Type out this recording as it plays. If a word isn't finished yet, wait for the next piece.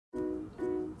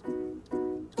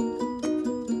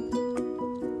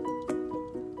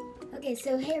Okay,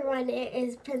 so hey everyone, it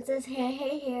is Princess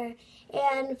Hey here,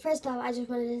 and first off, I just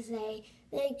wanted to say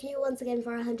thank you once again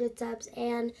for 100 subs,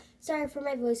 and sorry for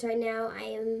my voice right now. I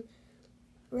am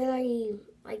really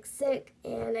sick,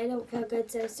 and I don't feel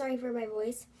good, so sorry for my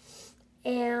voice,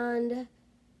 and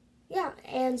yeah,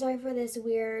 and sorry for this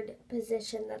weird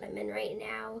position that I'm in right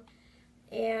now,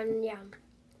 and yeah.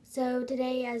 So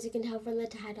today, as you can tell from the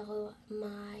title,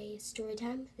 my story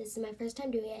time. This is my first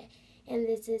time doing it, and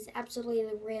this is absolutely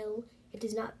real. It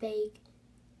is not fake,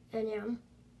 and yeah.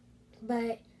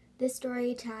 But this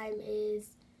story time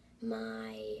is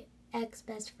my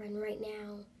ex-best friend right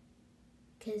now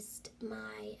kissed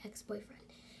my ex-boyfriend.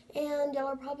 And y'all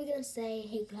are probably going to say,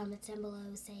 hey, comments down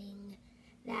below saying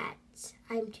that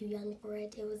I'm too young for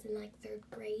it. It was in 3rd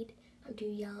grade. I'm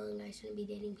too young. I shouldn't be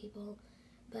dating people.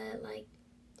 But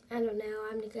I don't know.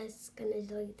 I'm just going to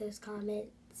delete those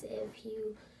comments if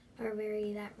you are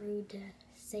that rude to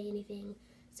say anything.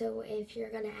 So if you're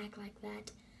going to act like that,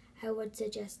 I would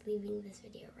suggest leaving this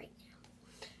video right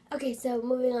now. Okay, so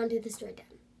moving on to the story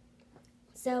time.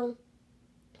 So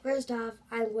first off,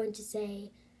 I'm going to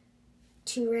say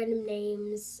 2 random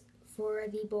names for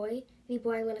the boy. The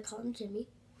boy, I'm going to call him Jimmy.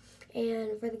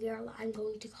 And for the girl, I'm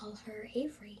going to call her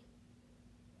Avery.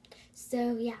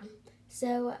 So yeah.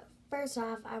 So first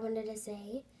off, I wanted to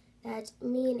say that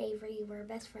me and Avery were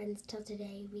best friends till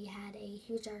today. We had a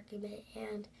huge argument,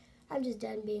 and I'm just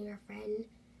done being her friend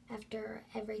after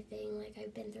everything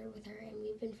I've been through with her, and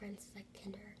we've been friends since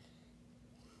kinder.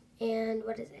 And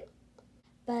what is it?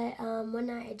 But one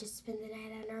night I just spent the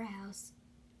night at our house.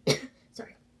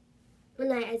 Sorry. One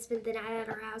night I spent the night at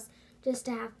our house just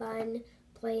to have fun,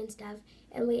 play and stuff,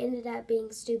 and we ended up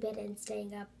being stupid and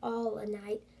staying up all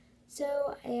night.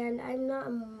 So, and I'm not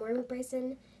a morning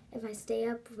person if I stay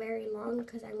up very long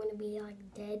because I'm going to be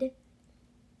dead.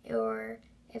 Or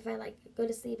if I go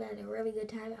to sleep at a really good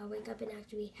time, I'll wake up and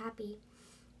actually be happy.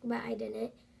 But I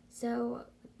didn't. So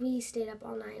we stayed up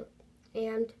all night.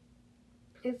 And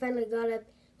I finally got up,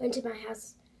 went to my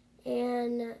house,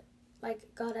 and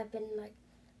got up and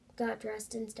got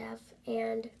dressed and stuff.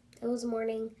 And it was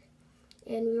morning,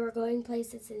 and we were going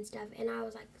places and stuff, and I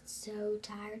was so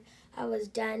tired. I was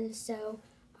done, so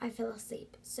I fell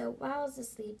asleep. So while I was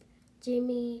asleep,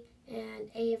 Jimmy and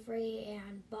Avery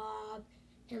and Bob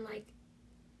and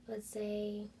let's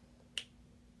say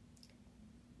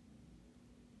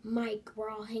Mike were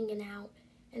all hanging out,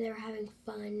 and they were having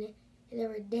fun, and they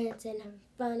were dancing, having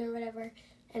fun or whatever.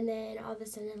 And then all of a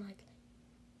sudden,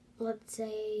 let's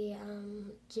say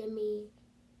Jimmy,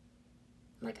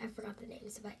 I forgot the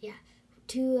names, but yeah,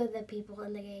 2 of the people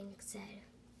in the gang said,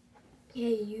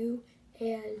 hey, you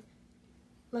and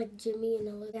Jimmy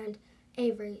and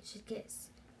Avery should kiss.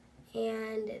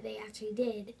 And they actually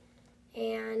did.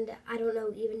 And I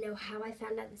don't even know how I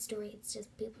found out the story. It's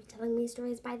just people telling me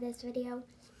stories by this video.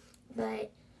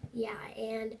 But yeah,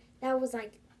 and that was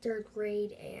 3rd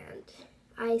grade, and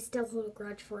I still hold a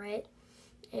grudge for it.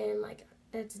 And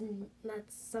that's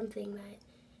something that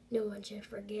no one should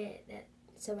forget that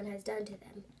someone has done to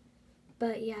them.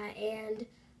 But yeah, and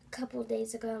a couple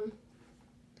days ago,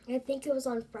 I think it was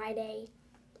on Friday,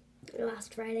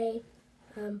 last Friday,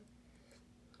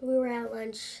 we were at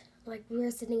lunch, we were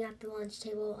sitting at the lunch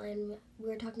table, and we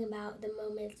were talking about the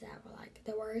moments that were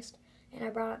the worst, and I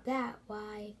brought up that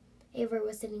why Avery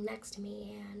was sitting next to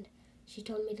me, and she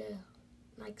told me to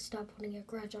stop holding a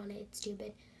grudge on it. It's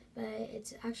stupid, but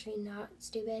it's actually not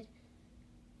stupid.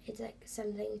 It's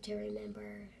something to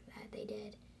remember that they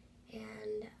did,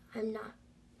 and I'm not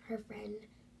her friend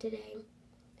today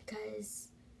because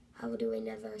I will do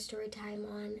another story time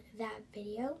on that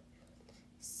video.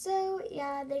 So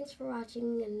yeah, thanks for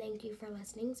watching, and thank you for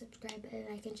listening. Subscribe,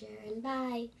 like, and share, and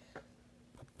bye.